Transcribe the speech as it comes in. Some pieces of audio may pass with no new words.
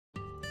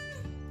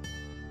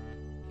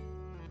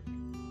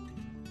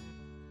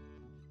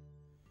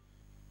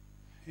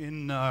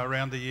in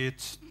around the year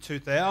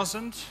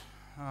 2000.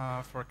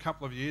 For a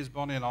couple of years,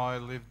 Bonnie and I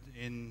lived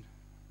in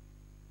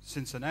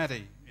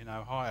Cincinnati in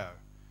Ohio,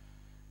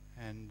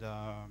 and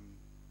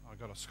I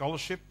got a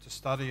scholarship to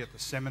study at the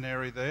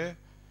seminary there,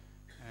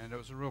 and it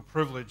was a real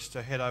privilege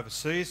to head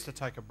overseas to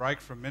take a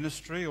break from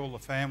ministry. All the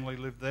family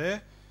lived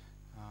there.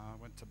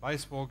 Went to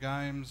baseball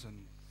games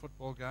and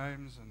football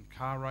games and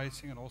car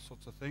racing and all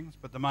sorts of things,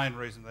 but the main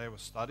reason there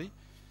was study.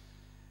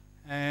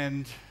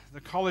 And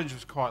the college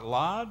was quite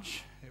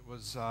large. It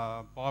was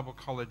Bible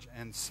college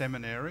and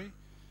seminary,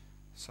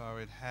 so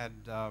it had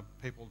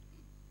people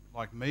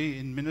like me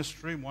in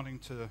ministry wanting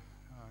to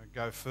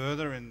go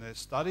further in their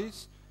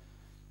studies,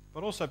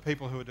 but also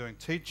people who were doing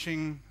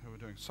teaching, who were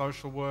doing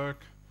social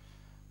work,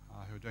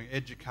 who were doing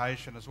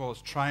education, as well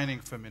as training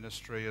for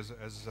ministry as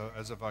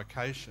a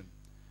vocation.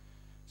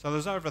 So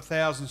there's over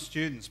 1,000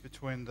 students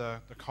between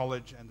the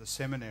college and the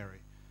seminary.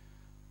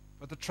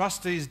 But the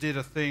trustees did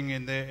a thing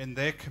in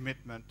their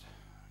commitment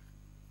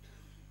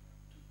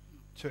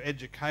to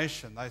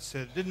education. They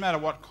said it didn't matter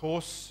what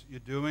course you're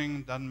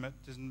doing, doesn't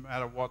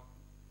matter what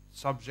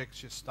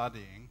subjects you're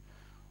studying,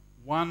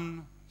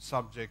 one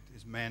subject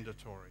is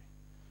mandatory.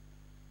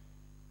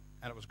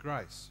 And it was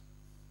grace,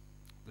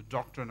 the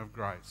doctrine of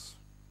grace.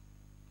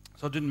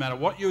 So it didn't matter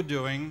what you were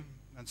doing,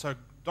 and so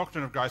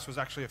doctrine of grace was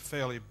actually a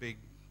fairly big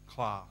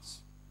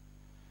class.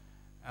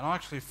 And I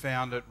actually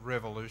found it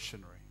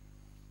revolutionary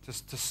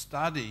to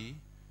study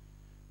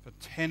for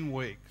 10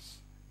 weeks,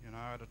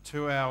 at a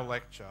 2-hour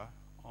lecture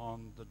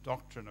on the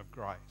doctrine of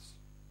grace.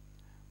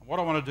 And what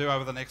I want to do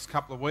over the next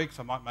couple of weeks,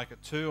 I might make it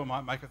 2, I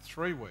might make it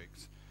 3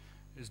 weeks,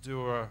 is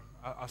do a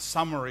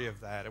summary of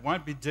that. It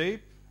won't be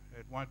deep.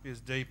 It won't be as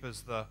deep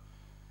as there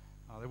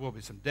will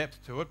be some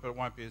depth to it, but it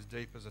won't be as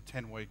deep as a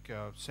 10-week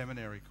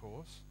seminary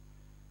course.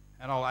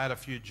 And I'll add a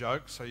few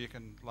jokes so you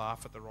can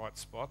laugh at the right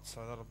spot,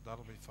 so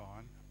that'll be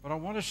fine. But I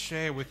want to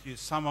share with you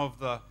some of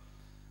the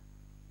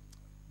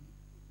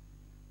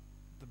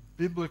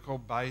biblical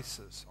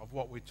basis of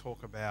what we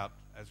talk about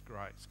as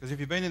grace. Because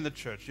if you've been in the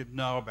church, you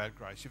know about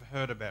grace, you've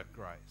heard about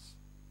grace.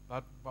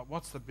 But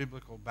what's the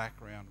biblical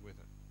background with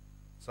it?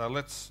 So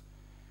let's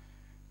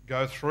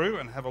go through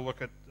and have a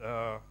look at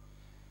a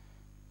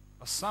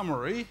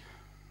summary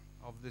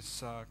of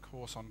this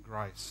course on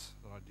grace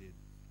that I did.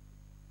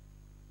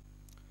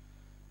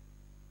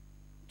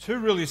 2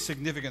 really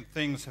significant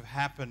things have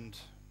happened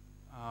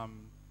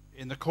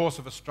in the course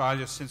of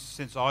Australia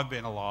since I've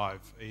been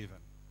alive even.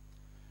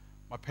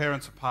 My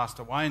parents have passed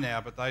away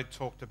now, but they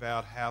talked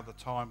about how the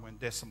time when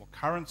decimal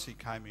currency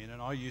came in,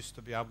 and I used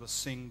to be able to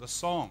sing the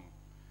song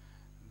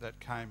that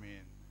came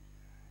in.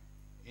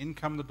 In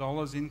come the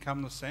dollars, in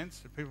come the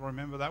cents. Do people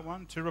remember that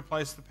one? To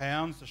replace the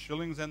pounds, the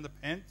shillings and the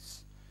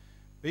pence.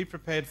 Be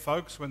prepared,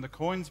 folks, when the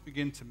coins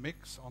begin to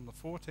mix on the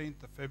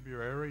 14th of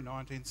February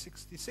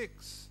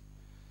 1966.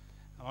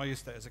 And I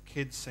used to, as a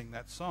kid, sing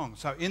that song.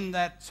 So in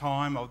that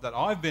time that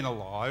I've been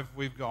alive,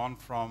 we've gone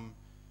from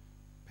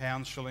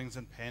pounds, shillings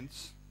and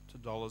pence to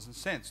dollars and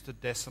cents, to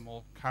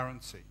decimal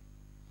currency.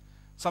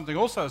 Something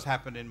also has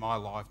happened in my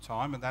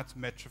lifetime, and that's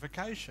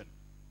metrification.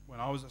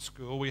 When I was at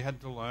school, we had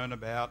to learn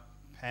about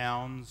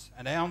pounds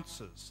and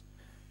ounces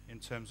in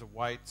terms of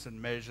weights and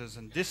measures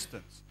and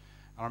distance.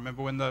 I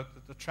remember when the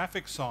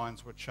traffic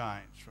signs were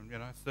changed from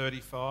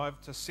 35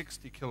 to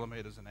 60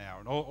 kilometres an hour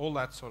and all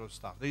that sort of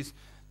stuff.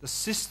 The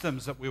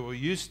systems that we were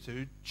used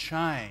to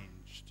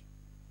changed.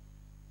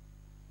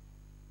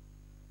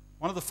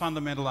 One of the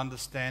fundamental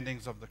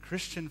understandings of the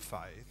Christian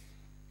faith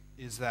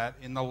is that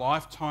in the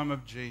lifetime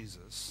of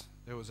Jesus,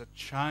 there was a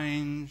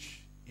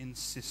change in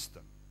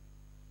system.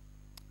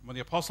 When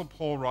the Apostle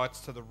Paul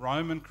writes to the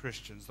Roman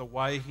Christians, the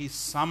way he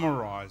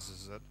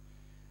summarizes it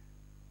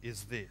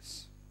is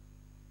this: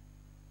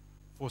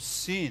 for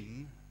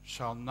sin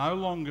shall no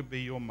longer be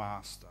your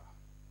master,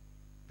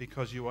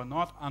 because you are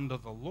not under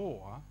the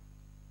law,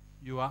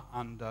 you are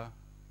under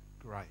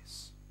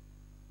grace.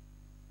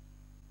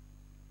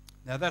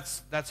 Now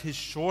that's his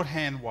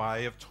shorthand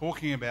way of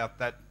talking about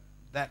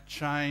that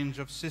change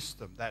of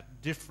system,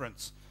 that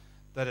difference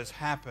that has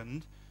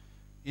happened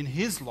in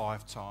his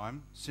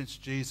lifetime since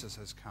Jesus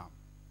has come.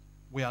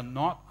 We are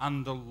not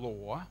under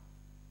law,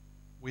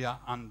 we are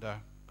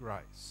under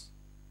grace.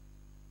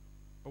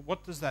 But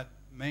what does that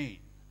mean?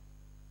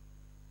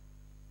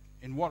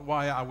 In what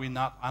way are we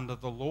not under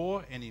the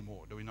law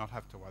anymore? Do we not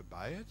have to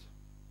obey it?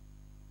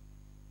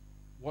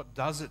 What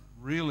does it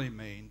really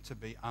mean to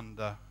be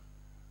under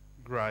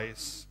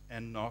grace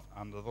and not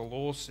under the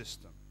law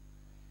system?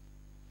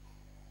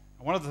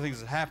 And one of the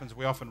things that happens,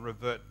 we often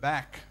revert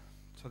back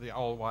to the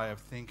old way of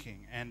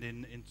thinking. And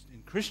in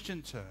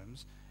Christian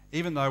terms,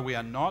 even though we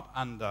are not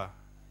under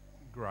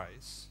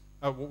grace,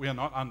 we are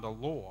not under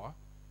law,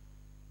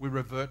 we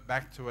revert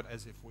back to it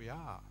as if we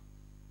are.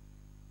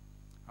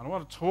 And I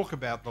want to talk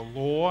about the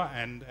law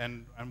and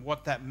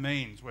what that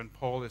means when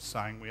Paul is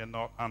saying we are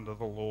not under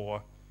the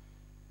law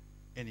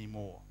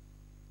anymore.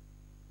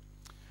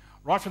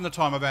 Right from the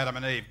time of Adam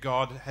and Eve,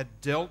 God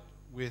had dealt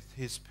with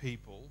his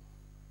people,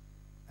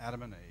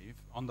 Adam and Eve,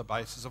 on the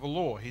basis of a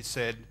law. He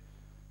said,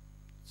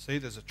 See,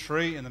 there's a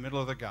tree in the middle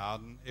of the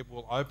garden. It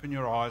will open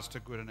your eyes to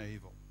good and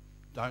evil.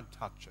 Don't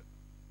touch it.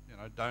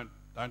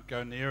 Don't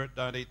go near it.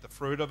 Don't eat the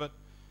fruit of it.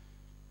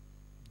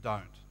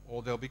 Don't,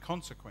 or there'll be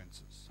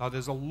consequences. So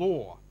there's a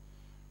law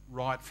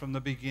right from the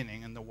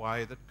beginning in the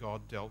way that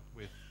God dealt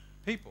with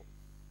people.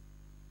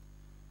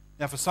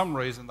 Now, for some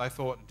reason, they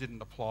thought it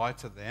didn't apply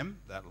to them,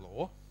 that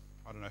law.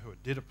 I don't know who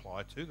it did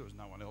apply to. There was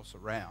no one else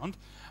around.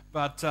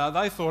 But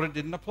they thought it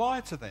didn't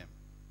apply to them.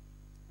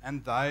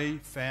 And they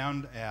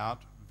found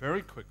out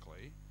very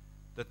quickly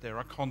that there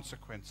are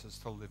consequences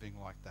to living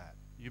like that.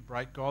 You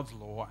break God's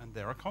law and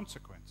there are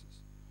consequences.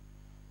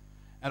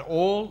 And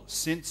all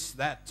since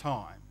that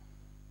time,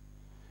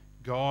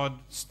 God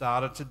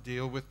started to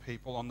deal with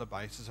people on the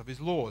basis of his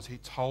laws. He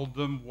told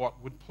them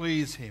what would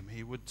please him.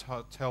 He would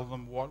tell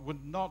them what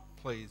would not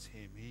please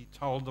him. He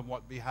told them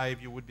what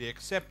behaviour would be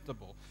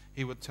acceptable.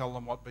 He would tell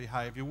them what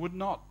behaviour would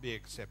not be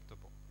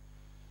acceptable.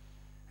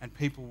 And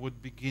people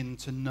would begin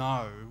to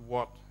know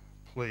what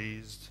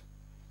pleased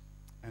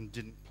and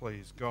didn't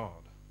please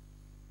God.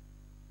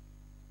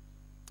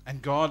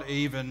 And God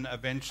even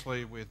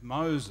eventually with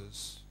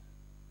Moses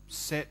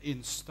set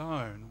in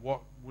stone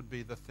what would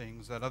be the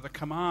things that are the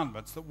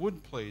commandments that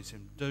would please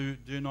him. Do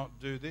not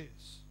do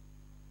this.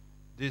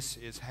 This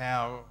is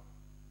how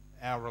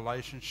our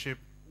relationship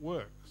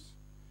works.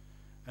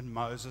 And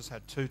Moses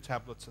had 2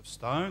 tablets of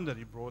stone that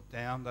he brought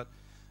down that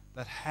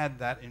had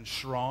that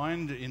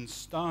enshrined in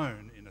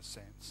stone, in a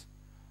sense,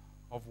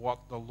 of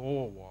what the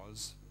law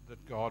was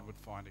that God would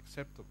find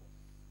acceptable.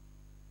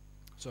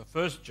 So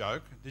first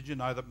joke, did you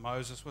know that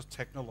Moses was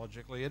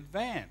technologically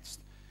advanced?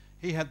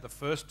 He had the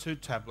first 2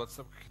 tablets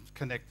that were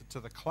connected to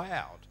the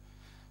cloud.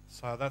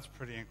 So that's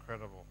pretty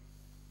incredible.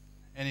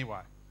 Anyway,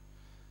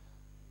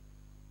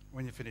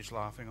 when you finish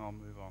laughing, I'll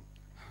move on.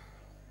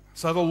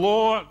 So the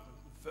law,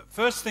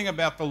 first thing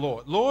about the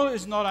law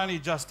is not only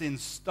just in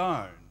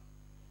stone.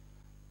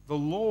 The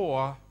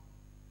law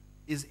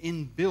is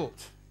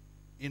inbuilt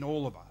in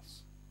all of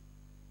us.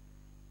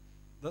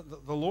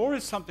 The law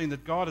is something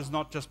that God has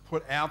not just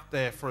put out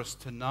there for us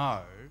to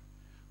know.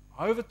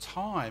 Over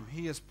time,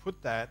 he has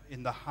put that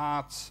in the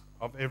hearts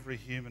of every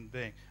human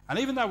being. And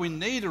even though we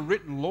need a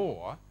written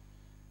law,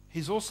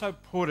 he's also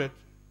put it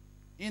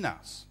in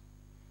us.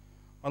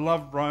 I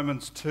love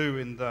Romans 2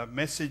 in the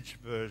Message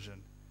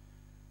version.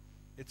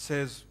 It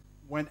says,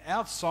 when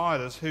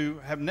outsiders who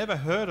have never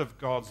heard of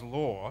God's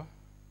law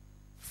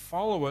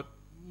follow it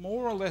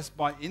more or less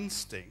by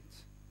instinct,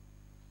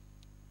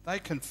 they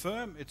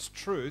confirm its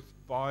truth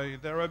by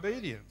their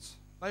obedience.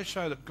 They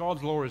show that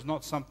God's law is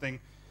not something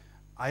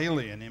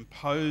alien,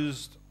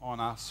 imposed on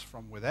us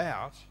from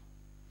without,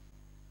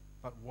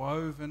 but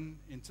woven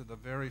into the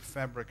very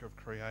fabric of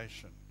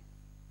creation.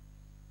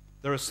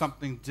 There is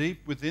something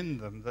deep within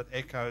them that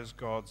echoes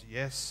God's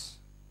yes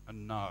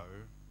and no,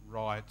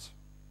 right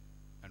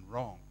and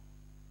wrong.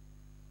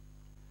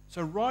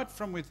 So right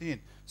from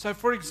within. So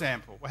for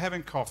example, we're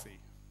having coffee,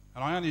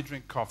 and I only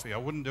drink coffee. I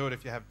wouldn't do it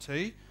if you have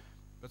tea,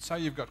 but say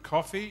you've got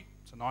coffee,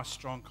 it's a nice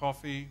strong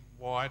coffee,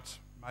 white,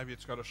 maybe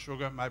it's got a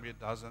sugar, maybe it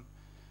doesn't.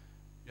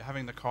 You're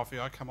having the coffee,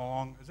 I come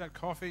along, is that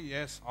coffee?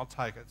 Yes, I'll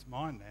take it, it's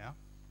mine now.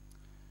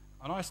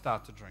 And I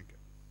start to drink it.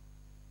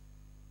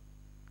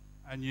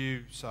 And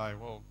you say,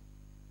 well,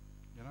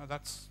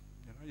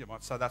 you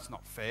might say that's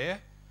not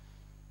fair.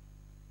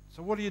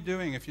 So what are you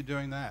doing if you're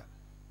doing that?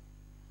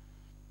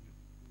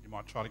 You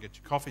might try to get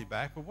your coffee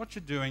back, but what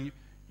you're doing,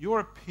 you're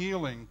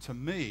appealing to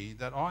me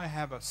that I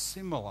have a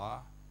similar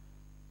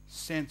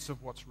sense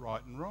of what's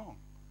right and wrong.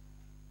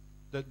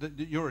 That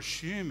you're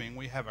assuming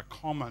we have a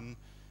common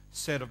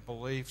set of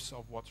beliefs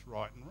of what's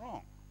right and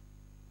wrong.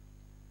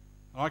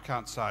 And I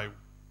can't say,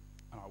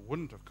 and I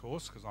wouldn't, of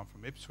course, because I'm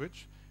from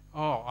Ipswich.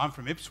 Oh, I'm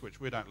from Ipswich,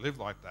 we don't live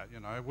like that,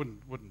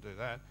 wouldn't do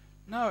that.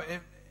 No,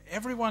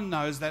 everyone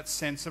knows that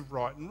sense of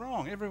right and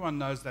wrong. Everyone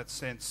knows that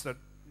sense that,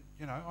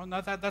 oh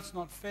no, that's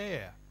not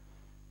fair.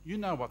 You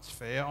know what's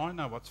fair, I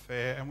know what's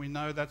fair, and we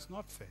know that's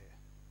not fair.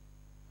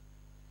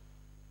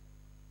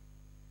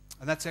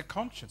 And that's our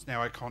conscience. Now,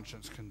 our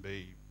conscience can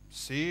be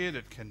seared,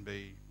 it can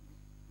be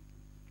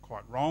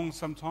quite wrong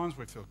sometimes.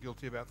 We feel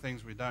guilty about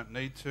things we don't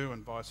need to,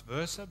 and vice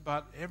versa,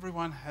 but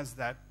everyone has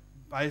that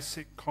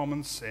basic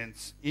common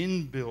sense,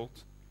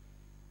 inbuilt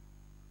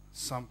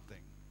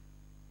something.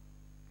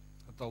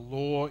 That the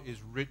law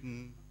is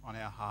written on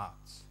our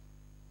hearts.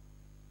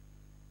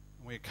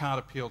 And we can't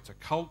appeal to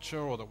culture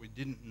or that we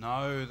didn't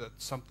know that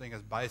something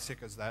as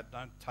basic as that.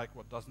 Don't take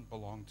what doesn't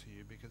belong to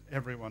you, because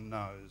everyone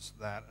knows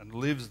that and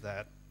lives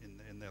that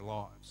in their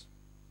lives.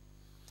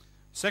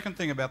 Second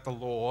thing about the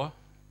law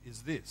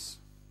is this.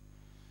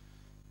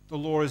 The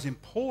law is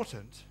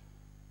important,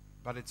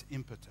 but it's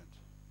impotent.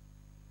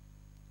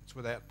 It's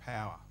without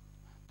power.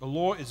 The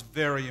law is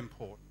very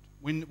important.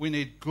 We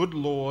need good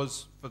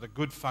laws for the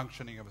good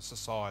functioning of a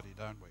society,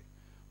 don't we?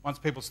 Once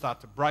people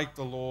start to break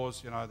the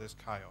laws, there's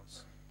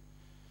chaos.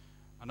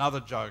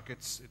 Another joke,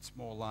 it's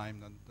more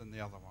lame than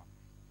the other one.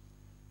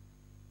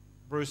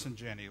 Bruce and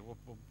Jenny,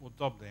 we'll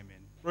dob them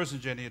in. Bruce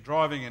and Jenny are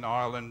driving in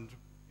Ireland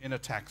in a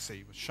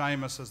taxi with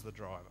Seamus as the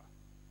driver.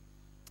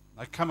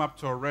 They come up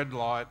to a red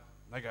light,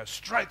 they go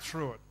straight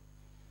through it.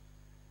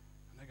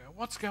 And they go,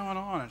 what's going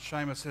on? And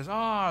Seamus says,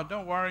 oh,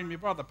 don't worry, my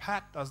brother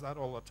Pat does that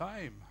all the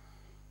time.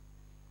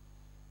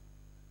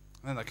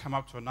 And then they come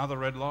up to another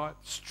red light,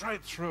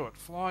 straight through it,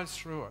 flies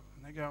through it.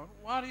 And they go,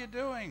 what are you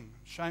doing?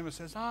 Seamus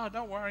says, oh,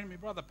 don't worry, my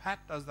brother Pat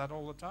does that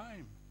all the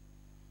time.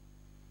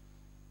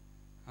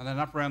 And then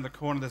up around the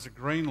corner there's a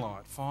green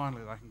light.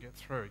 Finally they can get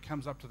through. He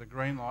comes up to the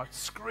green light,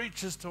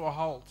 screeches to a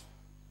halt.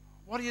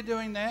 What are you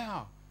doing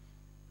now?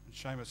 And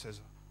Seamus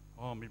says,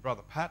 oh, my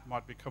brother Pat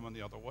might be coming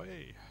the other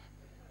way.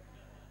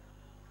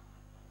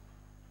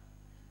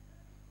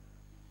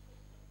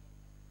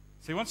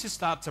 See, once you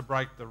start to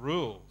break the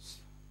rules,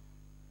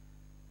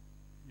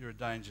 you're a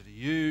danger to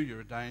you, you're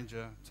a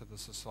danger to the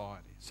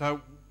society.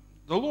 So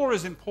the law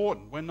is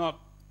important. We're not,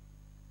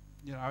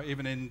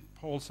 even in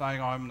Paul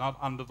saying I'm not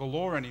under the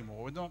law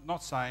anymore, we're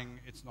not saying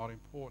it's not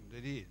important.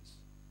 It is.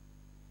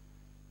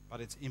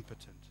 But it's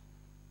impotent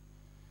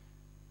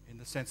in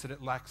the sense that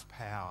it lacks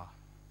power.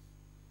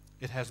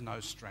 It has no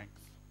strength.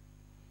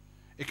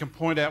 It can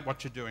point out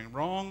what you're doing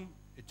wrong.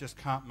 It just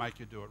can't make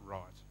you do it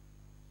right.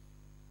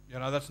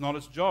 That's not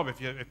its job.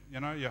 If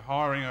you're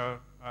hiring a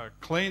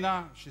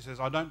cleaner, she says,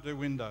 I don't do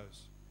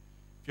windows.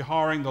 If you're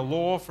hiring the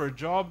law for a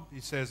job, he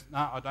says,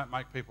 no, I don't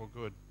make people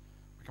good.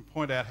 I can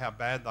point out how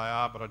bad they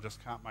are, but I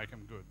just can't make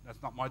them good.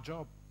 That's not my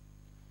job.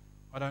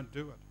 I don't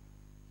do it.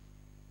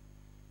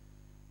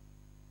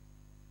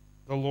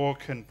 The law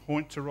can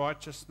point to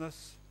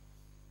righteousness.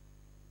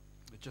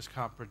 It just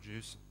can't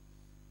produce it.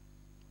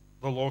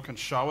 The law can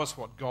show us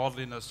what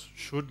godliness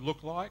should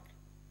look like.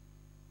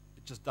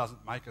 It just doesn't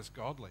make us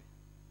godly.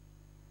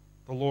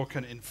 The law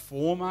can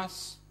inform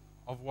us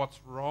of what's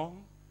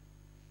wrong,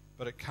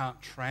 but it can't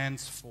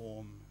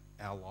transform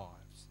our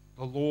lives.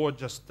 The law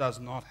just does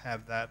not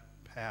have that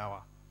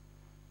power.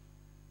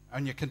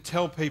 And you can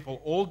tell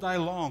people all day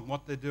long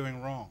what they're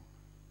doing wrong.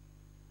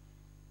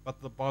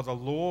 But by the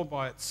law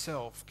by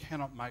itself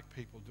cannot make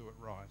people do it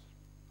right.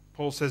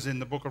 Paul says in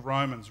the book of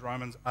Romans,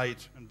 Romans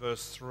 8 and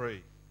verse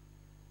 3,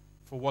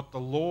 for what the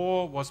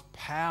law was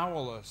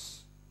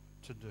powerless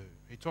to do.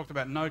 He talked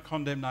about no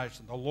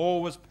condemnation. The law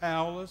was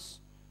powerless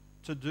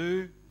to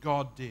do,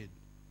 God did.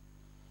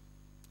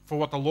 For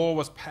what the law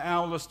was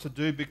powerless to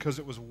do because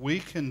it was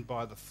weakened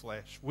by the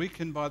flesh,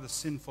 weakened by the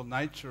sinful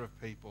nature of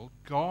people,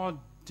 God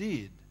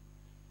did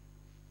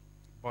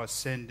by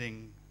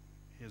sending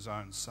his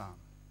own Son.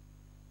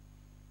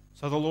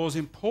 So the law is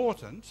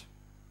important,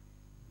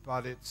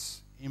 but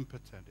it's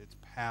impotent, it's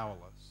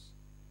powerless.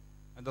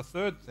 And the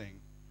third thing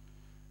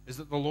is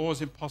that the law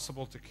is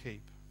impossible to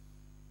keep.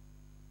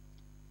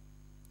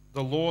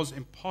 The law is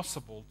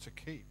impossible to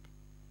keep.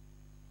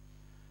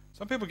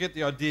 Some people get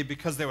the idea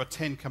because there were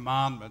 10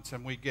 commandments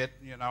and we get,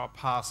 a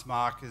pass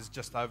mark is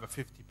just over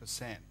 50%.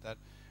 That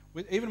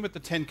even with the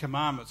 10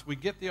 commandments, we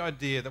get the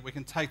idea that we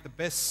can take the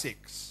best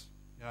 6,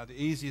 the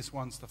easiest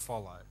ones to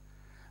follow.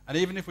 And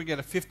even if we get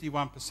a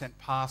 51%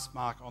 pass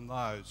mark on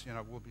those,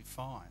 we'll be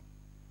fine.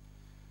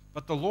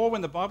 But the law,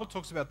 when the Bible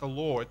talks about the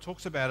law, it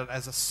talks about it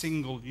as a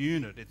single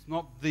unit. It's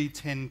not the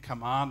 10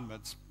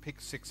 commandments, pick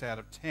 6 out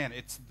of 10.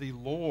 It's the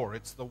law.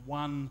 It's the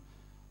one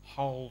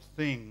whole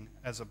thing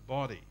as a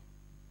body.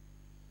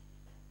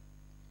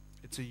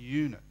 It's a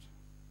unit.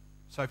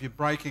 So if you're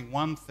breaking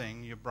one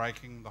thing, you're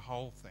breaking the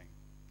whole thing.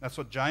 That's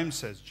what James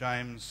says,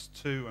 James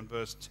 2 and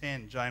verse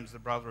 10, James the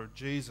brother of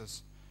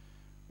Jesus,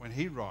 when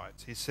he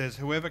writes, he says,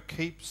 whoever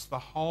keeps the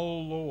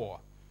whole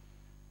law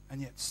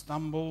and yet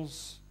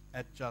stumbles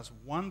at just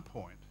one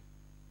point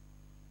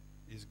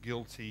is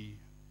guilty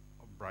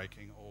of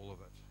breaking all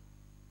of it.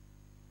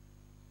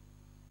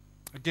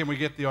 Again, we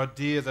get the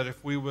idea that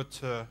if we were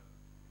to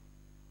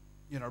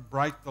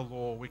break the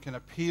law, we can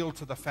appeal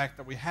to the fact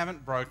that we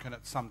haven't broken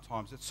it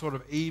sometimes. It sort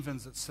of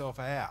evens itself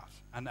out,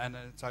 and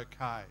it's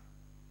okay.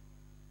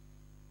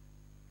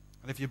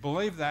 And if you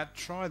believe that,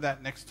 try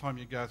that next time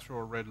you go through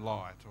a red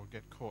light or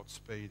get caught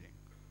speeding.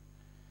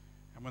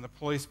 And when the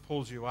police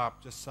pulls you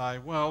up, just say,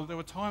 well, there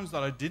were times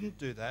that I didn't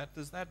do that.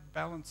 Does that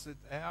balance it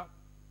out?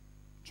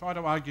 Try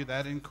to argue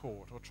that in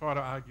court, or try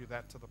to argue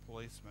that to the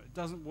policeman. It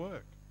doesn't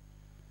work.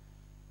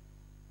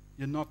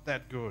 You're not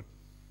that good.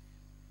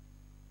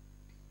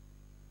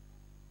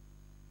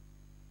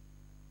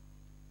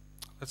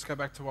 Let's go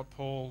back to what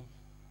Paul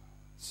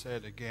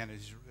said again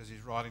as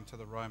he's writing to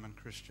the Roman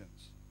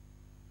Christians.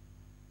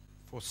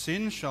 For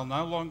sin shall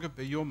no longer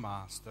be your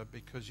master,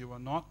 because you are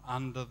not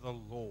under the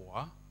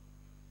law,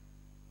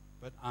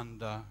 but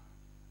under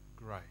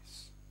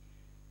grace.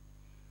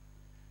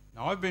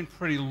 Now, I've been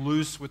pretty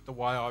loose with the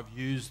way I've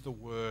used the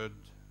word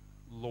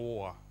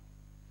law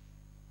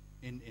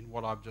in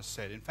what I've just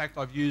said. In fact,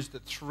 I've used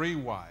it 3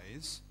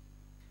 ways.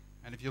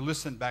 And if you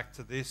listen back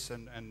to this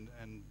and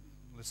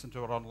listen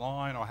to it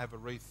online or have a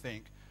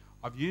rethink,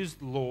 I've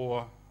used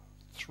law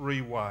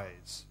 3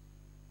 ways.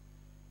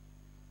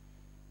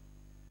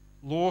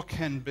 Law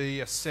can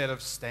be a set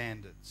of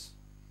standards.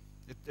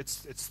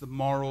 It's the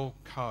moral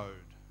code.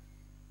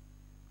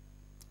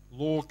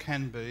 Law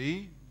can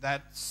be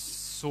that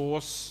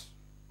source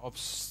of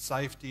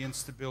safety and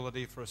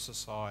stability for a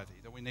society,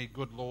 that we need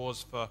good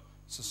laws for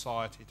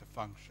society to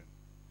function.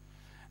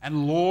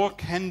 And law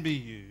can be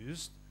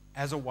used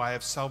as a way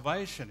of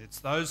salvation. It's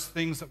those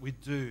things that we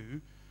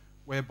do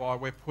whereby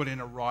we're put in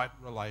a right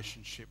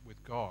relationship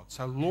with God.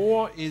 So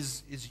law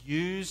is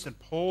used, and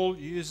Paul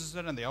uses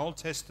it, and the Old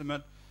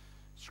Testament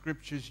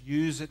scriptures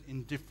use it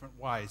in different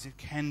ways. It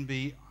can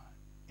be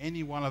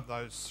any one of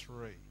those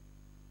three.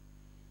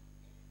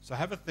 So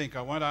have a think.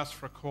 I won't ask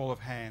for a call of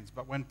hands,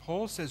 but when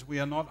Paul says we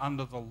are not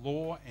under the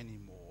law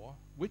anymore,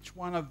 which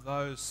one of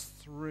those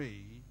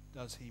three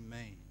does he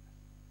mean?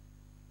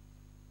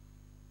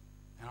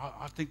 And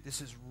I think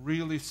this is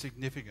really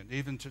significant,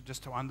 even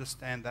just to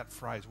understand that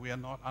phrase. We are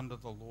not under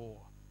the law.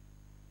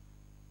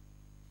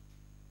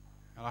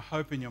 And I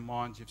hope in your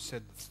minds you've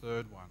said the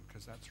third one,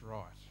 because that's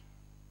right.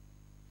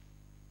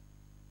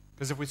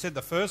 Because if we said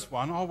the first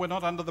one, we're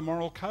not under the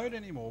moral code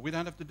anymore. We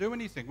don't have to do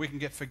anything. We can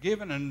get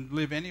forgiven and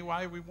live any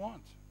way we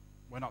want.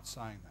 We're not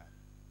saying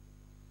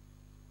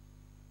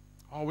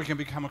that. We can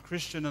become a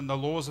Christian and the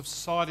laws of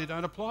society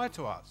don't apply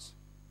to us.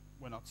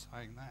 We're not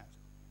saying that.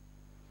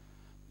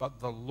 But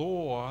the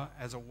law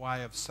as a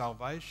way of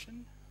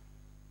salvation,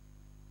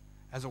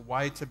 as a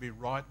way to be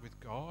right with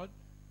God,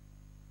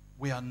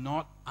 we are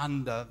not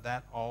under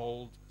that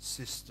old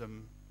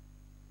system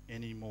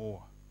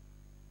anymore.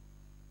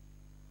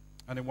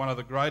 And in one of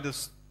the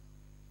greatest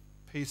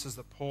pieces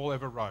that Paul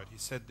ever wrote, he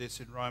said this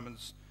in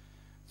Romans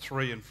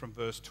 3 and from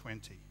verse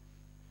 20.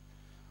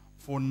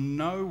 For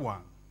no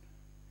one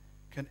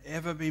can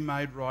ever be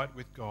made right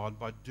with God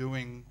by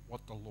doing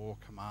what the law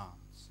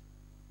commands.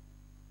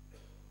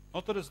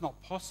 Not that it's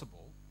not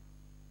possible,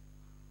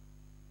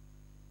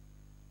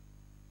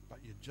 but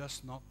you're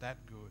just not that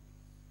good.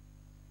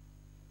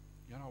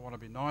 You know, I want to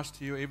be nice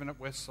to you even at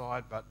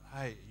Westside, but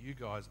hey, you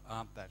guys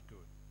aren't that good.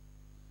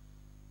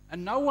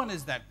 And no one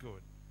is that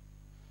good.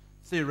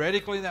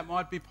 Theoretically, that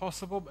might be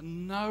possible, but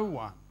no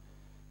one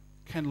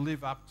can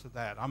live up to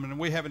that. I mean,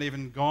 we haven't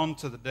even gone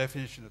to the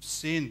definition of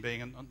sin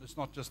being, and it's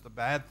not just the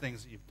bad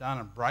things that you've done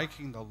and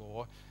breaking the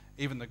law,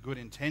 even the good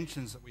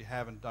intentions that we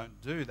have and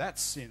don't do,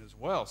 that's sin as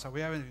well. So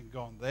we haven't even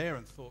gone there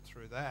and thought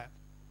through that.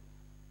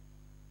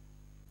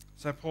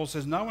 So Paul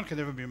says no one can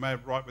ever be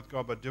made right with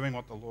God by doing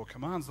what the law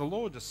commands. The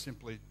law just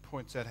simply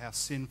points out how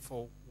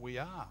sinful we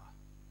are.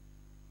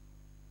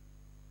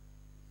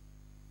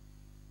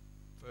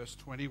 Verse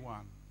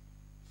 21,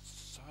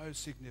 so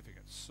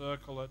significant.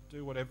 Circle it,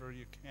 do whatever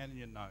you can in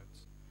your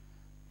notes.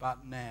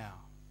 But now,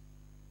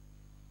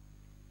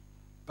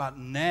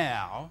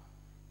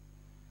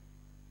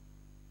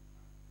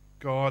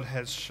 God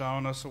has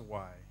shown us a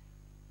way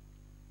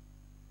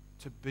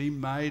to be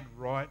made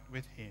right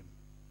with Him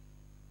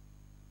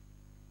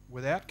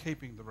without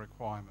keeping the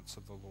requirements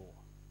of the law.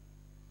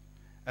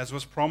 As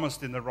was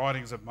promised in the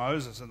writings of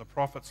Moses and the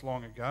prophets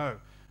long ago,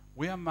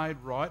 we are made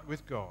right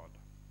with God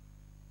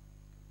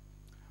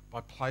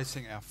by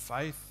placing our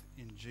faith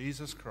in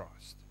Jesus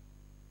Christ.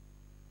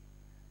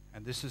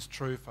 And this is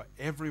true for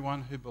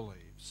everyone who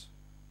believes,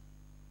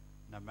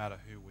 no matter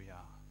who we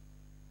are.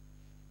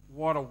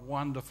 What a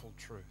wonderful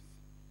truth.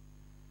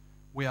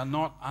 We are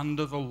not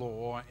under the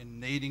law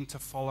in needing to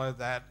follow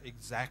that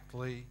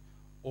exactly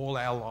all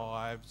our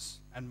lives.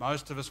 And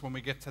most of us, when we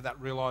get to that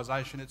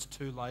realization, it's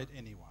too late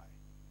anyway.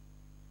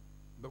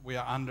 But we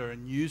are under a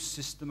new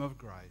system of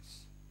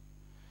grace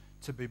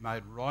to be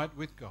made right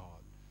with God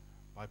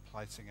by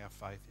placing our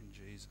faith in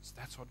Jesus.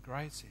 That's what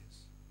grace is.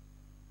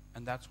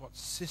 And that's what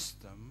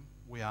system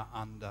we are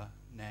under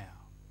now.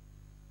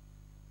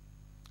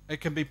 It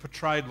can be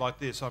portrayed like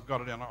this. I've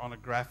got it on a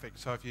graphic.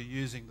 So if you're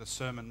using the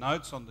sermon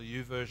notes on the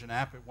YouVersion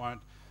app,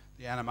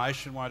 the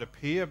animation won't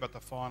appear, but the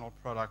final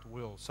product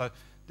will. So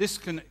this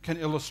can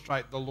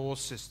illustrate the law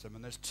system.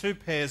 And there's two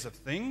pairs of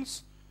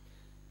things.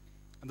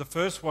 And the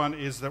first one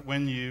is that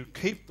when you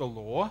keep the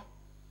law,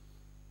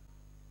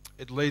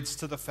 it leads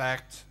to the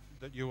fact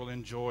that you will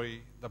enjoy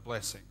the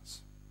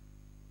blessings.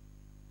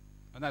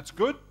 And that's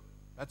good.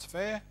 That's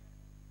fair.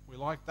 We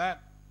like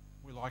that.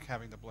 We like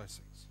having the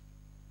blessings.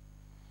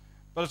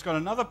 But it's got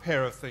another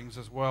pair of things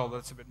as well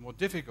that's a bit more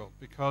difficult,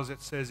 because it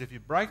says if you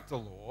break the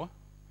law,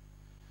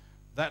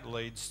 that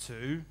leads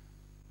to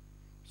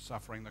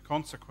suffering the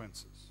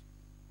consequences.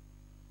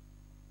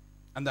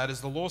 And that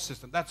is the law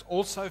system. That's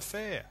also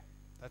fair.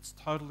 That's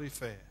totally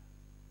fair.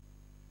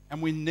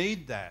 And we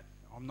need that.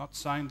 I'm not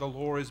saying the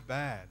law is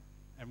bad.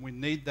 And we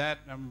need that.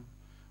 And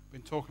I've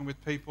been talking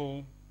with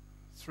people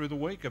through the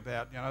week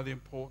about, the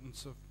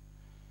importance of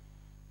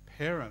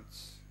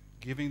parents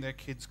giving their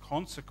kids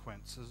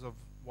consequences of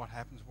what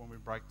happens when we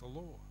break the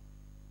law.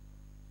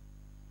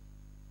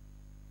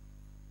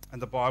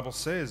 And the Bible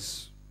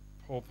says,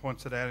 Paul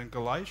points it out in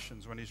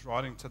Galatians when he's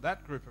writing to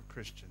that group of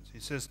Christians. He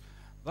says,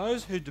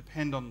 those who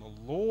depend on the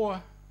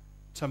law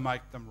to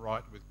make them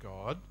right with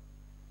God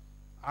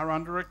are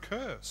under a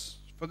curse.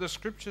 For the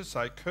scriptures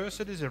say,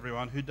 cursed is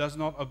everyone who does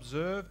not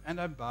observe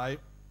and obey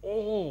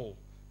all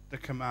the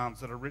commands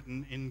that are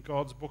written in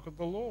God's book of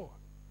the law.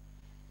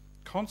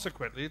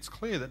 Consequently, it's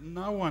clear that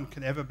no one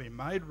can ever be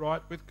made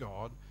right with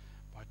God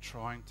by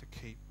trying to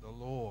keep the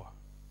law.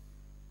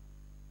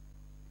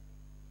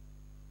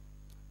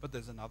 But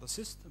there's another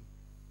system.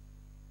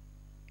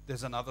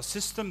 There's another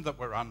system that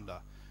we're under.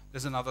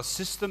 There's another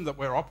system that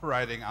we're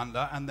operating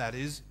under, and that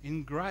is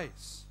in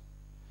grace.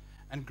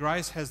 And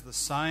grace has the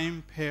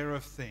same pair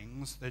of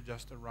things, they're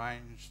just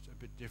arranged a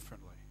bit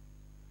differently.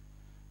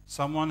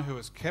 Someone who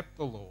has kept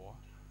the law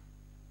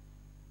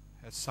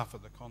has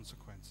suffered the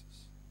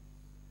consequences.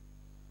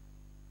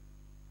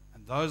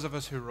 And those of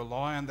us who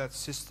rely on that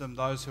system,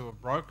 those who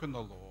have broken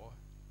the law,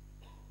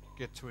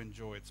 get to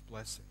enjoy its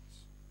blessings.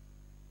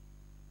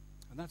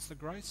 And that's the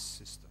grace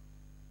system.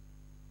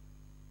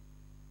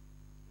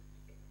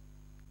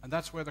 And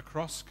that's where the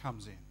cross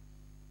comes in.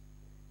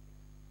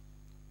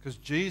 Because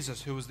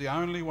Jesus, who was the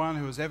only one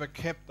who has ever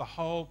kept the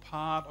whole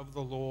part of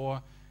the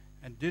law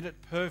and did it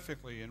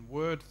perfectly in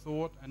word,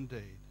 thought, and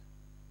deed,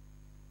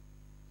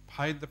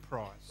 paid the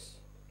price,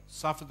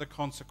 suffered the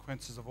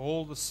consequences of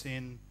all the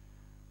sin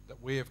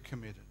that we have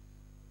committed,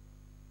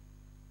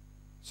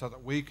 so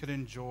that we could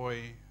enjoy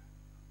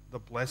the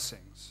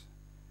blessings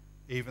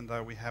even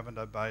though we haven't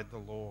obeyed the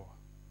law.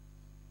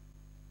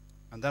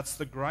 And that's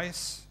the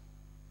grace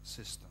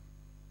system.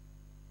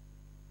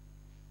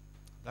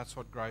 That's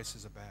what grace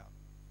is about.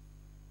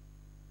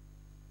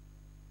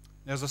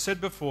 Now, as I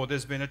said before,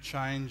 there's been a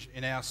change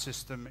in our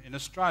system in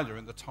Australia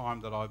in the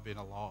time that I've been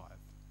alive.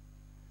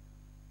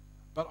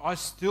 But I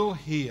still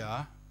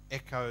hear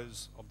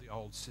echoes of the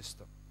old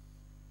system.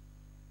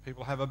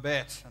 People have a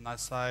bet and they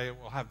say,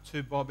 we'll have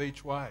 2 bob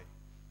each way.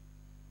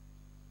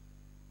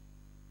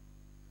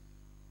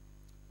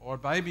 Or a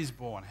baby's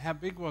born. How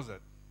big was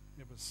it?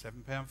 It was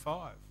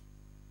 £7.5.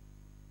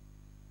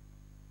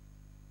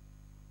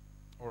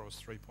 Or it was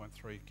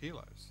 3.3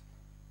 kilos.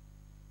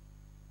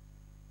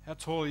 How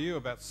tall are you?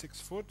 About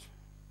 6 foot?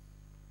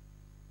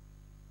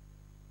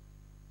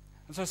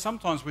 And so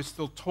sometimes we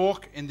still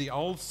talk in the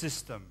old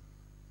system.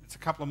 It's a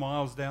couple of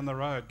miles down the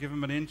road. Give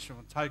them an inch and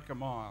we'll take a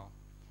mile.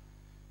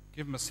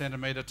 Give them a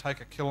centimetre,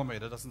 take a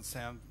kilometre. Doesn't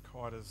sound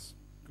quite as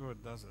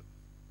good, does it?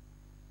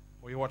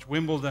 Or you watch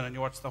Wimbledon and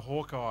you watch the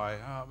Hawkeye.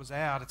 Oh, it was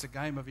out. It's a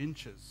game of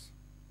inches.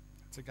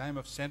 It's a game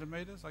of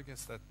centimetres. I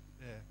guess that,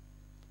 yeah.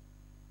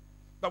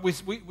 But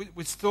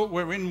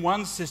we're in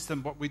one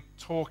system, but we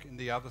talk in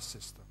the other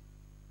system.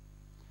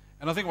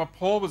 And I think what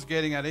Paul was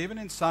getting at, even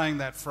in saying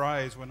that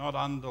phrase, we're not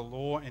under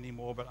law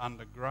anymore, but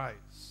under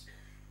grace.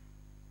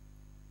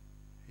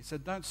 He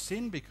said, don't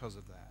sin because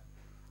of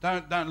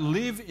that. Don't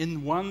live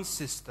in one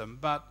system,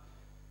 but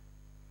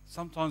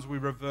sometimes we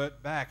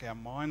revert back. Our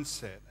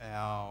mindset,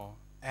 our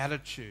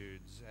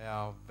attitudes,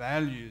 our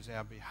values,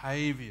 our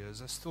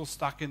behaviours are still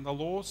stuck in the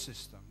law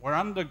system. We're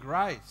under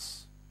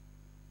grace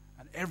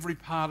and every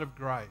part of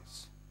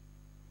grace.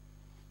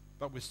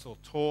 But we still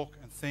talk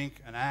and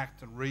think and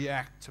act and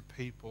react to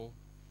people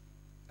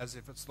as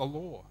if it's the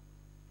law.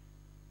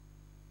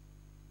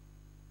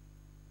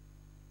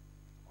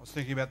 I was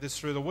thinking about this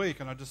through the week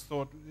and I just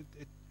thought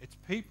it's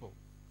people.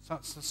 So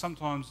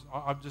sometimes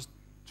I've just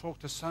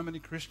talked to so many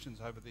Christians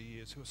over the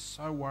years who are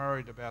so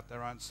worried about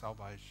their own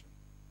salvation.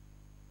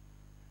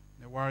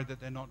 They're worried that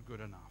they're not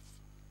good enough.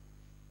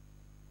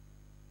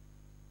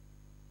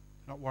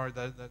 They're not worried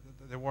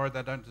they're worried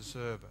they don't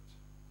deserve it.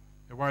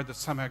 They're worried that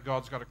somehow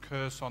God's got a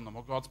curse on them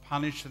or God's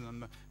punishing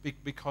them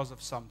because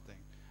of something.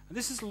 And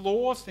this is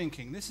law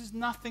thinking. This is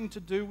nothing to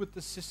do with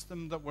the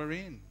system that we're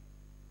in.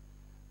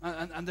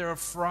 And they're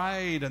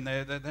afraid and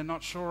they're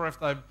not sure if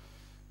they've,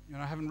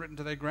 haven't written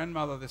to their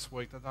grandmother this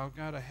week that they'll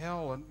go to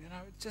hell. And,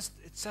 it's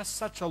just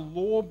such a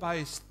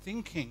law-based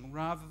thinking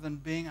rather than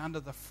being under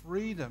the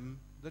freedom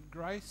that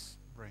grace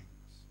brings.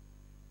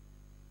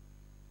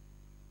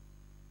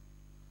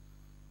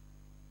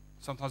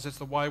 Sometimes it's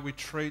the way we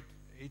treat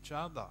each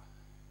other.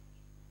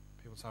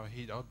 People say,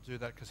 I'll do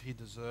that because he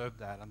deserved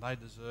that, and they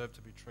deserve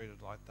to be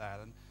treated like that.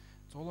 And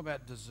it's all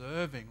about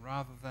deserving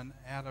rather than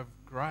out of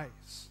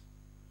grace.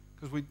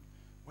 Because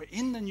we're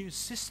in the new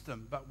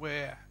system, but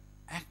we're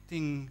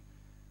acting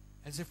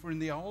as if we're in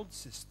the old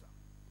system.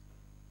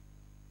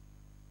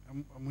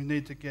 And we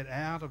need to get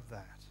out of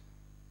that.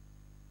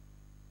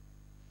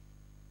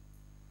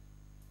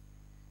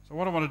 So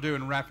what I want to do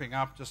in wrapping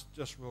up, just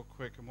real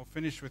quick, and we'll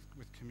finish with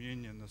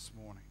communion this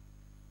morning.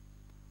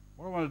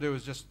 What I want to do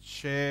is just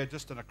share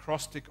just an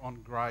acrostic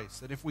on grace,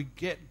 that if we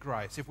get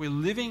grace, if we're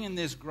living in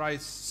this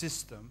grace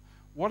system,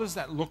 what does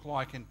that look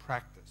like in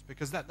practice?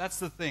 Because that's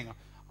the thing.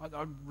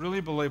 I really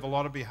believe a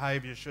lot of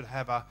behaviours should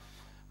have a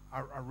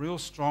real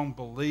strong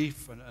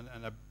belief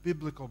and a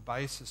biblical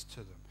basis to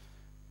them.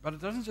 But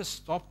it doesn't just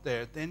stop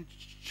there. It then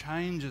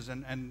changes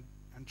and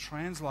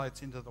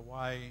translates into the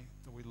way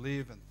that we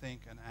live and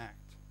think and act.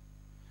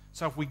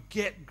 So if we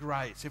get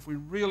grace, if we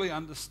really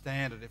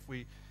understand it, if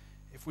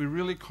we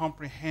really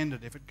comprehend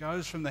it, if it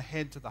goes from the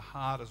head to the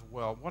heart as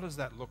well, what does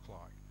that look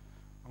like?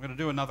 I'm going to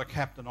do another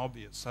Captain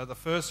Obvious. So the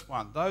first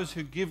one, those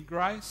who give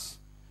grace,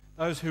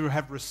 those who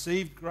have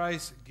received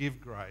grace,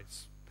 give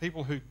grace.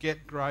 People who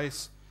get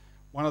grace,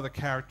 one of the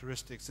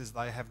characteristics is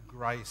they have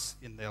grace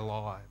in their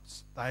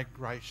lives. They're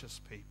gracious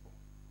people.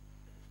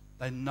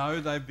 They know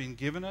they've been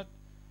given it,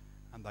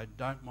 and they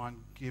don't mind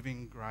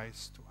giving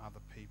grace to other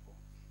people.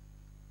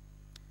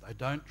 They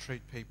don't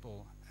treat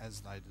people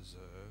as they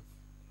deserve.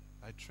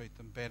 They treat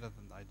them better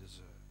than they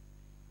deserve,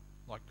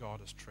 like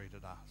God has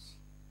treated us.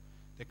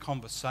 Their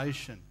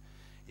conversation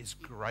is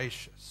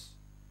gracious.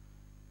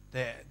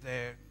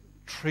 Their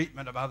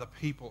treatment of other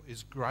people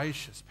is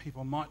gracious.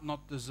 People might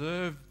not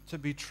deserve to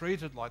be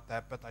treated like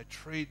that, but they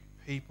treat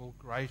people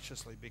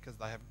graciously because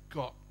they have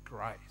got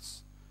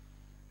grace.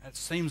 And it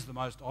seems the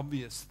most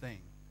obvious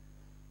thing,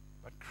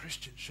 but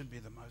Christians should be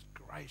the most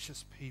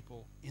gracious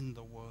people in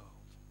the world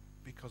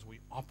because we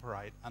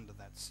operate under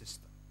that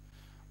system.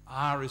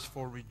 R is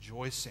for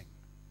rejoicing.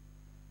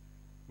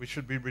 We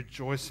should be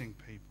rejoicing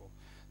people.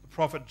 The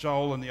prophet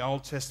Joel in the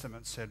Old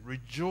Testament said,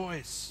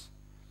 "Rejoice,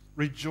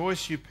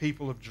 rejoice, you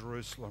people of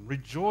Jerusalem.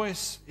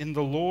 Rejoice in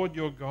the Lord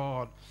your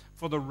God,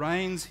 for the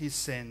rains he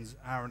sends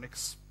are an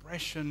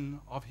expression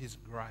of his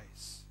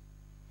grace."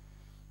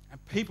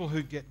 And people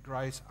who get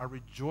grace are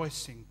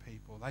rejoicing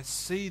people. They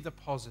see the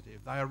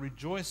positive. They are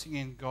rejoicing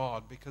in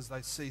God because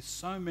they see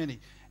so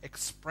many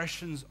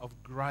expressions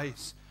of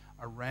grace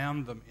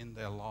around them in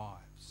their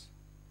lives.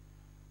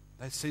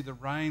 They see the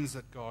rains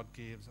that God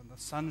gives and the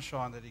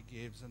sunshine that he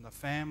gives and the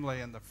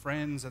family and the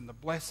friends and the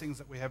blessings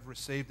that we have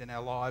received in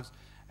our lives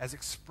as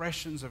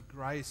expressions of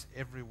grace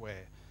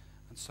everywhere.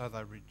 And so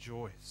they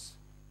rejoice.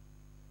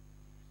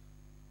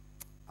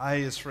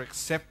 A is for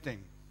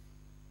accepting.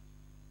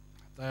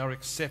 They are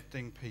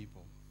accepting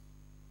people.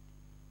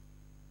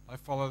 They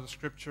follow the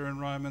scripture in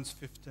Romans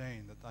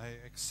 15 that they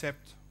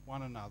accept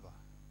one another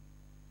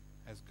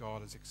as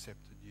God has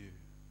accepted you.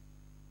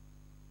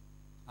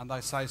 And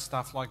they say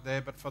stuff like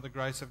that, "But for the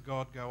grace of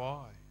God go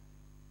I."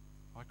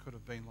 I could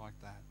have been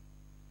like that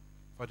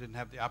if I didn't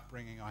have the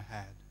upbringing I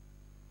had.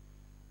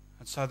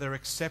 And so they're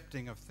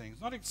accepting of things.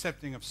 Not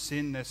accepting of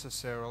sin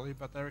necessarily,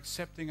 but they're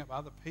accepting of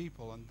other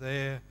people and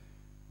their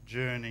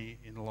journey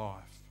in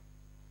life.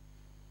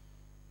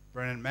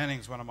 Brennan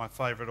Manning's one of my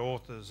favourite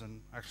authors,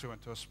 and actually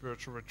went to a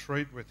spiritual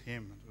retreat with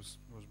him. It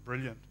was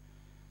brilliant.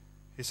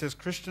 He says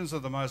Christians are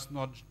the most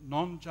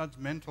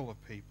non-judgmental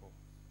of people.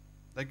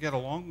 They get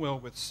along well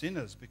with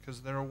sinners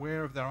because they're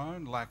aware of their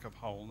own lack of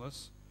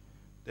wholeness,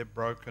 their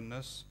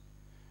brokenness,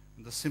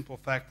 and the simple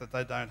fact that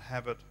they don't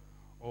have it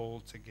all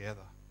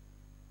together.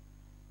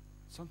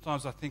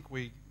 Sometimes I think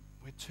we're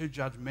too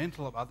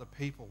judgmental of other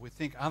people. We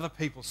think other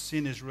people's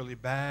sin is really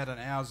bad and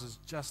ours is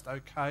just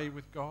okay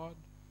with God.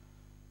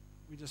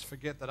 We just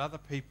forget that other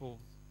people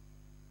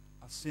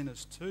are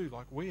sinners too,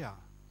 like we are.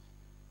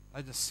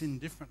 They just sin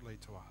differently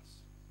to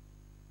us.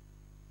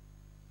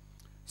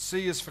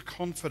 C is for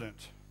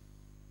confident.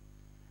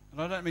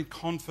 And I don't mean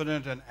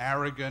confident and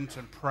arrogant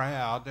and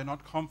proud. They're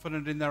not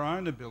confident in their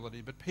own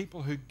ability, but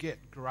people who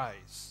get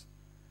grace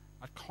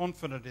are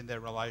confident in their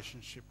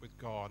relationship with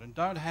God and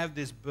don't have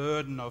this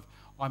burden of,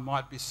 I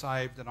might be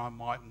saved and I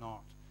might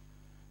not.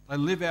 They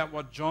live out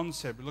what John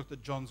said. We looked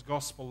at John's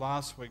gospel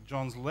last week.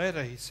 John's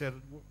letter, he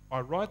said,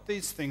 "I write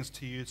these things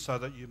to you so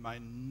that you may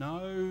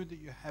know that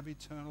you have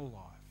eternal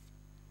life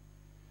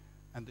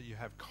and that you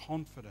have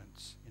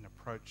confidence in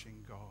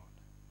approaching God."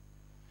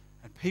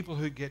 And people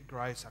who get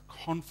grace are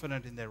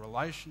confident in their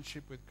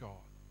relationship with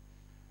God.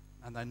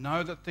 And they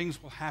know that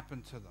things will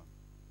happen to them.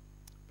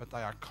 But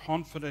they are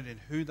confident in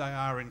who they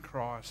are in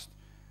Christ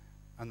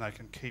and they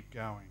can keep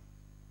going.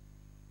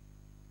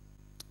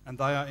 And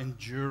they are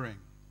enduring.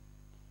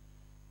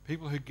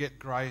 People who get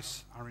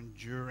grace are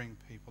enduring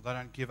people. They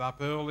don't give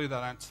up early. They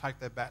don't take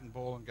their bat and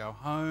ball and go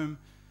home.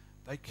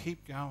 They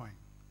keep going.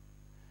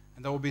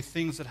 And there will be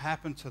things that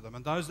happen to them.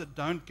 And those that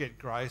don't get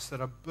grace,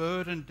 that are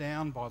burdened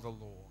down by the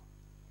law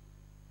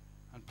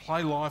and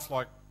play life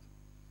like,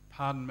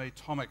 pardon me,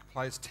 Tomic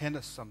plays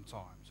tennis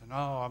sometimes. And,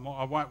 I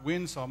won't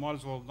win, so I might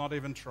as well not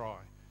even try.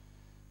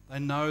 They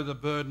know the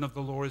burden of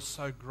the law is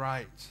so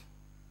great.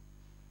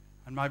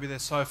 And maybe they're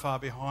so far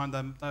behind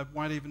them, they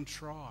won't even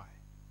try.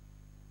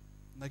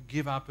 And they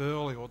give up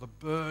early, or the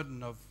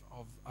burden of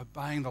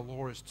obeying the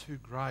law is too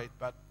great.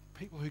 But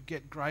people who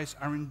get grace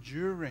are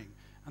enduring,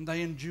 and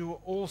they endure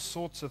all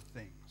sorts of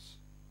things.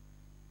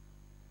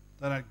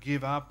 They don't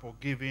give up or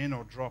give in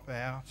or drop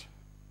out.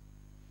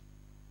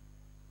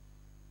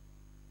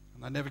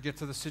 And they never get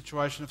to the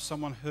situation of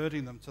someone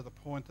hurting them to the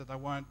point that they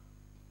won't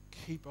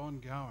keep on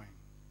going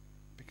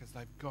because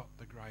they've got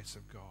the grace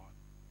of God.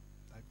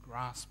 They've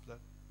grasped it.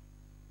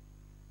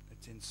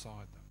 It's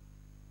inside them.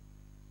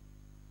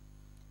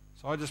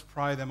 So I just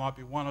pray there might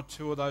be one or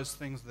two of those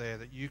things there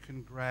that you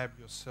can grab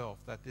yourself,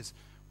 that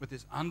with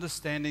this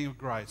understanding of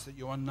grace, that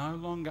you are no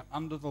longer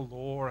under the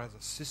law as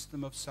a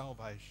system of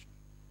salvation.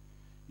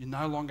 You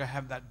no longer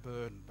have that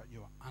burden, but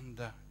you are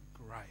under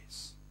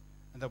grace.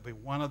 And there'll be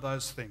one of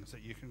those things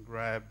that you can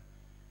grab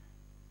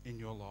in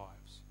your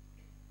lives.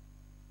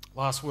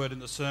 Last word in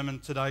the sermon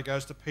today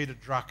goes to Peter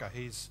Drucker.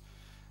 He's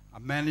a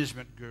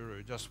management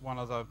guru, just one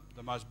of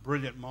the most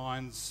brilliant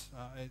minds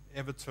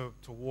ever to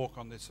walk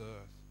on this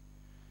earth.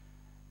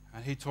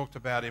 And he talked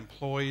about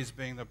employees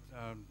being the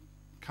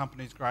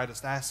company's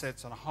greatest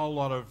assets and a whole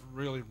lot of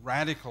really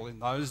radical, in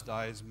those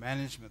days,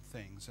 management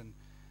things. And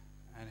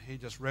he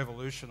just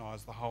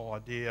revolutionised the whole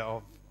idea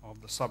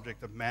of the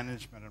subject of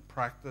management and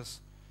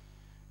practice.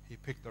 He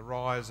picked the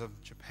rise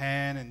of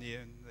Japan and the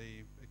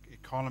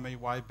economy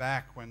way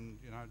back when,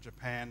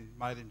 Japan,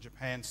 made in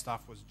Japan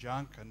stuff was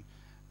junk, and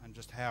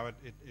just how it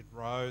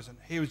rose. And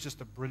he was just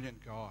a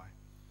brilliant guy.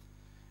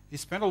 He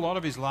spent a lot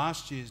of his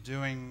last years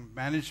doing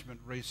management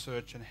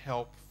research and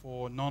help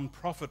for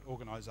non-profit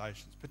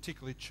organisations,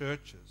 particularly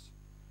churches.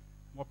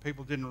 What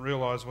people didn't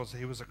realise was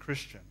he was a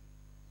Christian.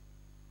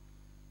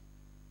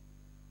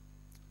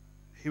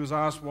 He was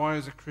asked why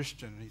he's a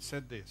Christian, and he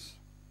said this: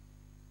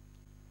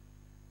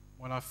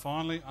 "When I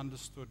finally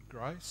understood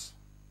grace,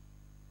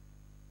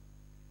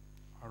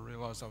 I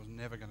realised I was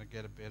never going to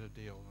get a better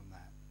deal than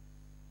that."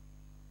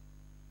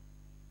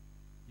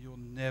 You'll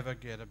never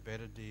get a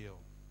better deal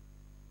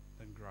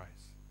than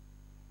grace.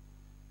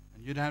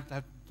 And you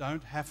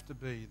don't have to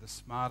be the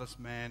smartest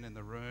man in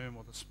the room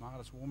or the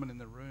smartest woman in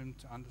the room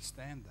to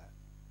understand that.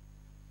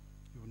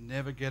 You'll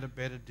never get a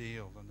better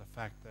deal than the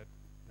fact that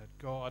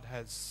God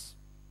has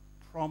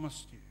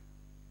promised you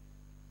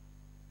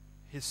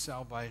his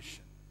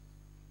salvation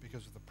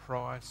because of the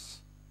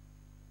price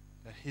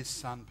that his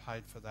Son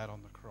paid for that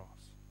on the cross.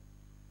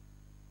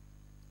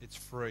 It's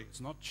free. It's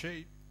not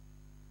cheap.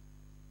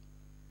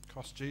 It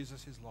cost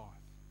Jesus his life.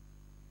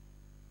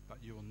 But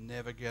you will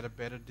never get a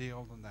better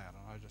deal than that.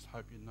 And I just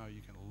hope you know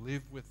you can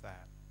live with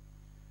that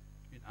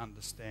in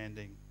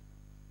understanding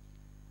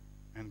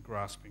and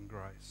grasping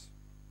grace.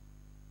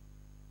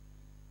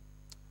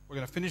 We're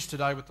going to finish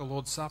today with the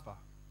Lord's Supper.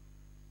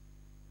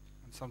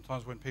 And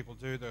sometimes when people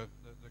do the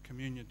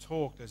communion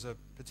talk, there's a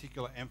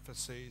particular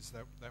emphasis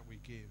that we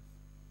give.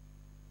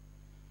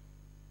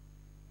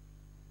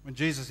 When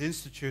Jesus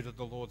instituted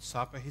the Lord's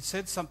Supper, he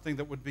said something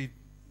that would be,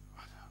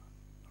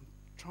 I'm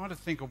trying to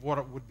think of what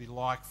it would be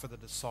like for the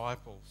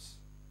disciples.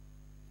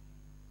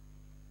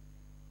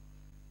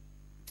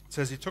 It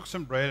says he took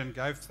some bread and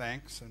gave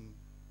thanks, and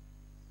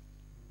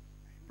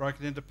he broke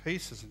it into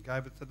pieces and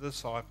gave it to the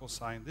disciples,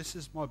 saying, "This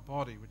is my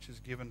body which is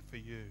given for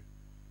you.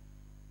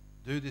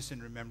 Do this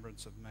in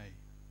remembrance of me."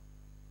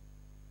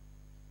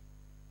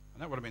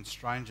 And that would have been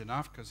strange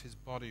enough because his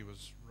body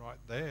was right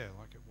there,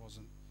 like it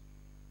wasn't.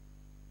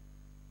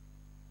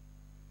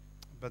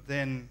 But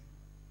then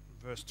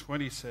verse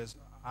 20 says,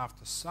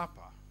 after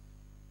supper,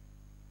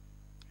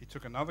 he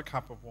took another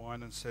cup of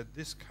wine and said,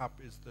 "This cup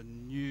is the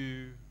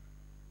new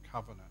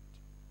covenant."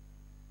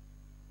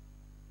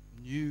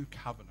 New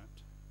covenant.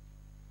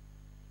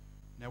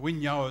 Now we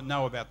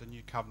know about the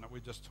new covenant.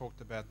 We just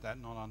talked about that,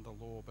 not under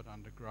law but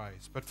under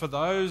grace. But for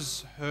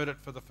those who heard it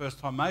for the first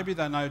time, maybe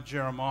they know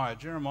Jeremiah.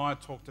 Jeremiah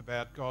talked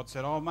about God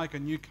said, "I'll make a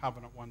new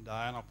covenant one day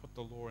and I'll put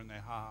the law in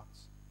their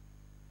hearts."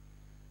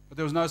 But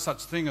there was no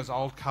such thing as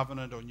old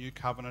covenant or new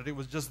covenant. It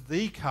was just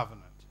the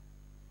covenant.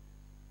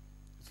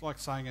 It's like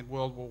saying in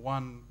World War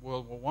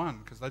I,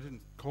 because they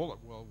didn't call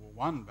it World War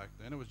I back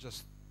then. It was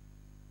just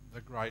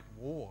the Great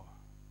War.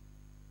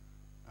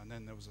 And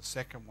then there was a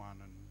second one,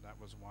 and that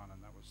was one,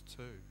 and that was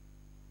two.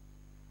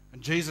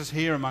 And Jesus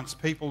here amongst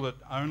people that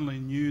only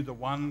knew the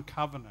one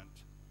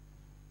covenant,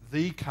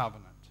 the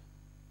covenant,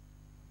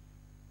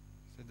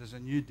 said, "There's a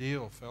new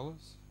deal,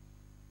 fellas.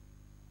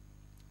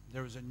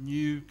 There is a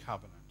new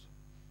covenant.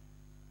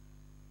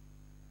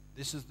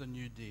 This is the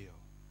new deal.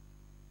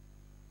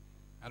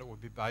 And it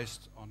would be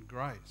based on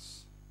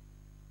grace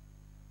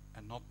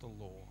and not the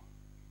law."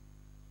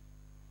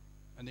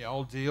 And the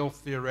old deal,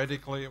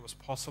 theoretically, it was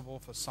possible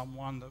for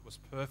someone that was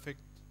perfect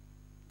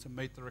to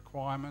meet the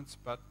requirements,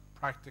 but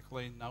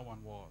practically no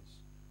one was.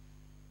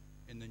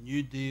 In the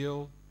new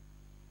deal,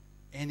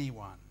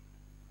 anyone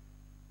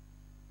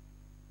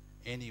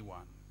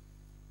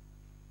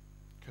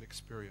could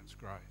experience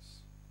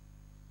grace.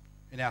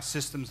 In our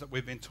systems that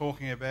we've been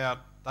talking about,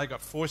 they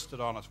got foisted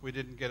on us. We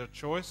didn't get a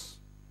choice.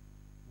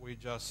 It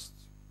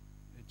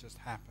just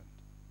happened.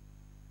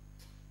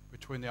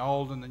 Between the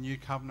old and the new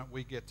covenant,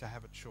 we get to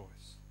have a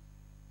choice.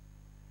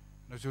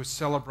 And as we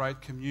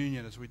celebrate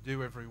communion, as we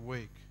do every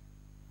week,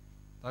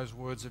 those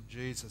words of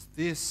Jesus,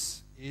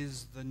 "This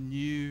is the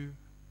new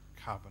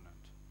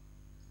covenant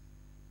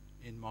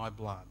in my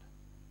blood.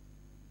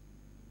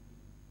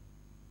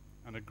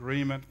 An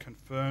agreement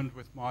confirmed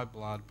with my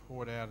blood,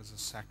 poured out as a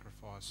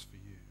sacrifice for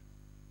you."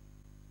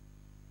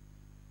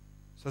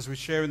 So as we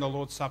share in the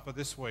Lord's Supper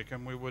this week,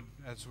 and we would,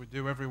 as we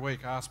do every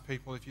week, ask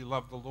people, if you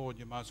love the Lord,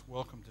 you're most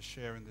welcome to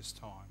share in this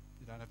time.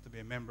 You don't have to be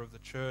a member of the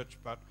church,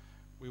 but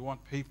we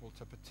want people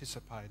to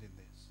participate in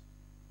this.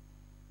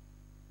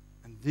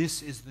 And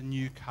this is the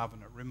new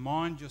covenant.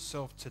 Remind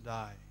yourself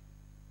today,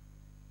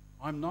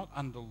 I'm not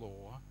under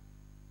law,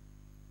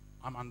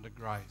 I'm under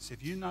grace.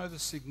 If you know the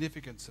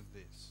significance of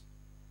this,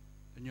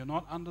 then you're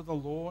not under the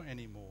law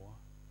anymore,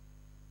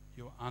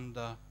 you're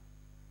under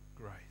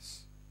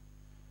grace.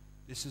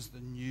 This is the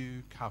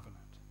new covenant.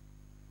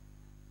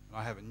 And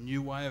I have a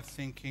new way of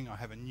thinking. I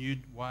have a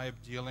new way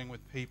of dealing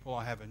with people.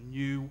 I have a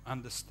new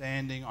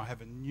understanding. I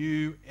have a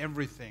new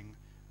everything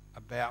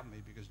about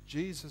me because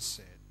Jesus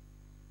said,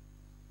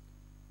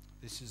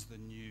 this is the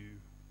new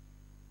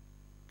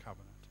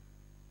covenant.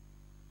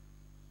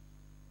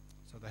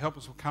 So the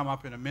helpers will come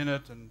up in a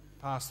minute and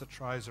pass the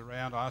trays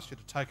around. I ask you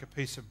to take a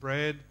piece of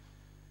bread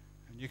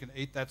And you can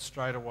eat that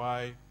straight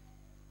away.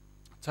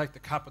 Take the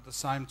cup at the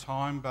same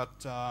time,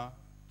 but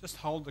just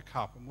hold the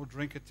cup and we'll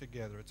drink it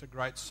together. It's a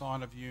great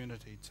sign of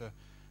unity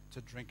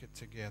to drink it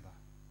together.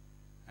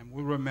 And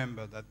we'll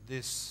remember that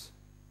this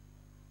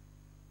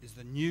is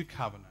the new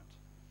covenant,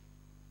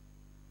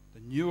 the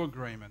new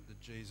agreement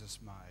that Jesus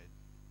made,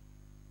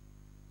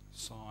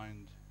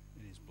 signed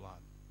in his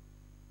blood.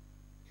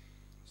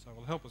 So it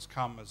will help us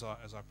come as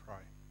I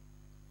pray.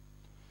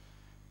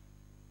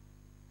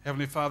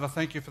 Heavenly Father,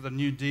 thank you for the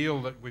new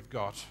deal that we've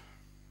got.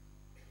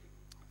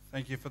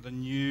 Thank you for the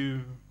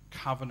new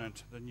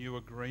covenant, the new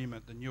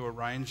agreement, the new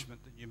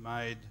arrangement that you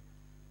made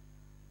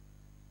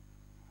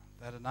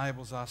that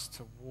enables us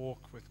to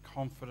walk with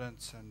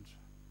confidence and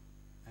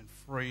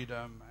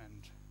freedom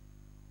and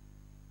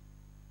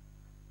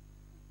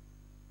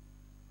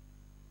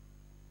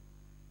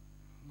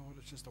Lord,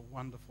 it's just a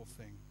wonderful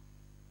thing.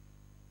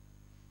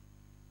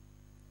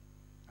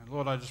 And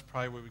Lord, I just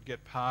pray we would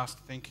get past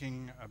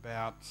thinking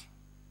about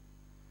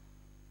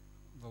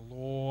the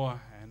law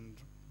and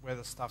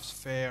whether stuff's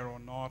fair or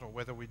not, or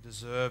whether we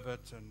deserve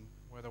it, and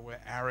whether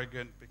we're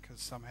arrogant because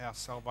somehow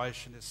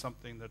salvation is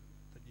something that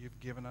you've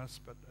given us.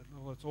 But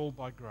Lord, it's all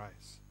by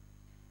grace.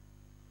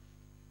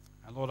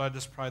 And Lord, I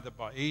just pray that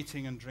by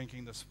eating and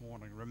drinking this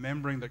morning,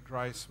 remembering that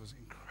grace was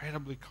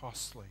incredibly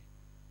costly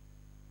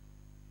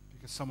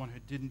because someone who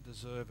didn't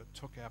deserve it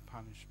took our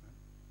punishment.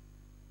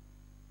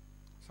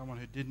 Someone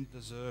who didn't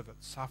deserve it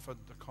suffered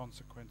the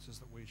consequences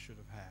that we should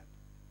have had.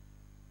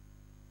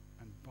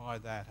 And by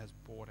that has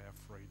bought our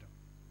freedom.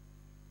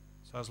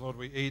 So as, Lord,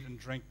 we eat and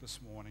drink this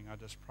morning, I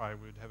just pray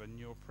we would have a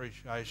new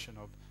appreciation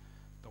of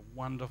the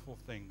wonderful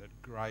thing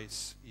that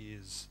grace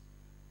is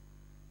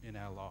in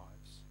our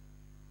lives.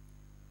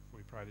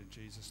 We pray in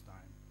Jesus'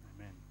 name.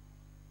 Amen.